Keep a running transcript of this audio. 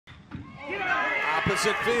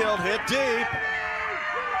opposite field, hit deep.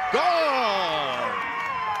 Gone!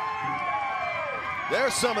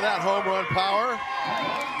 There's some of that home run power.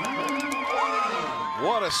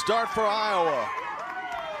 What a start for Iowa.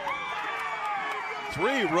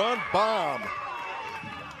 3-run bomb.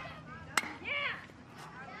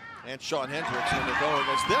 And Sean Hendricks in the going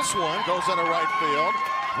as this one goes into right field.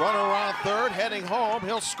 Runner around third, heading home.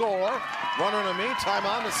 He'll score. Runner in the meantime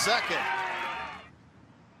on the second.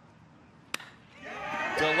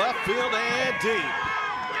 To left field and deep.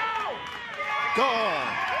 Gone.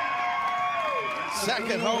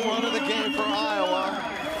 Second home run of the game for Iowa.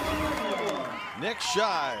 Nick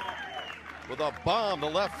Scheid with a bomb to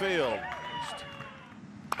left field.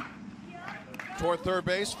 Toward third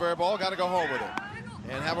base, fair ball, got to go home with it.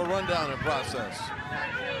 And have a rundown in process.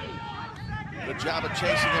 Good job of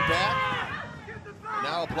chasing him back.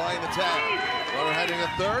 Now applying the tag. Runner heading to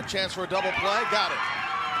third, chance for a double play, got it.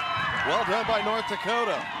 Well done by North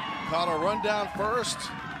Dakota. Caught a rundown first,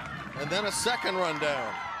 and then a second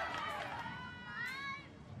rundown.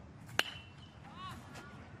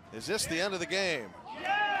 Is this the end of the game?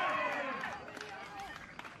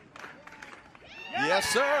 Yes,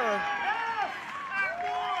 sir.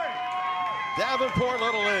 Davenport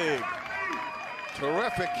Little League.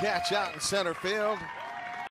 Terrific catch out in center field.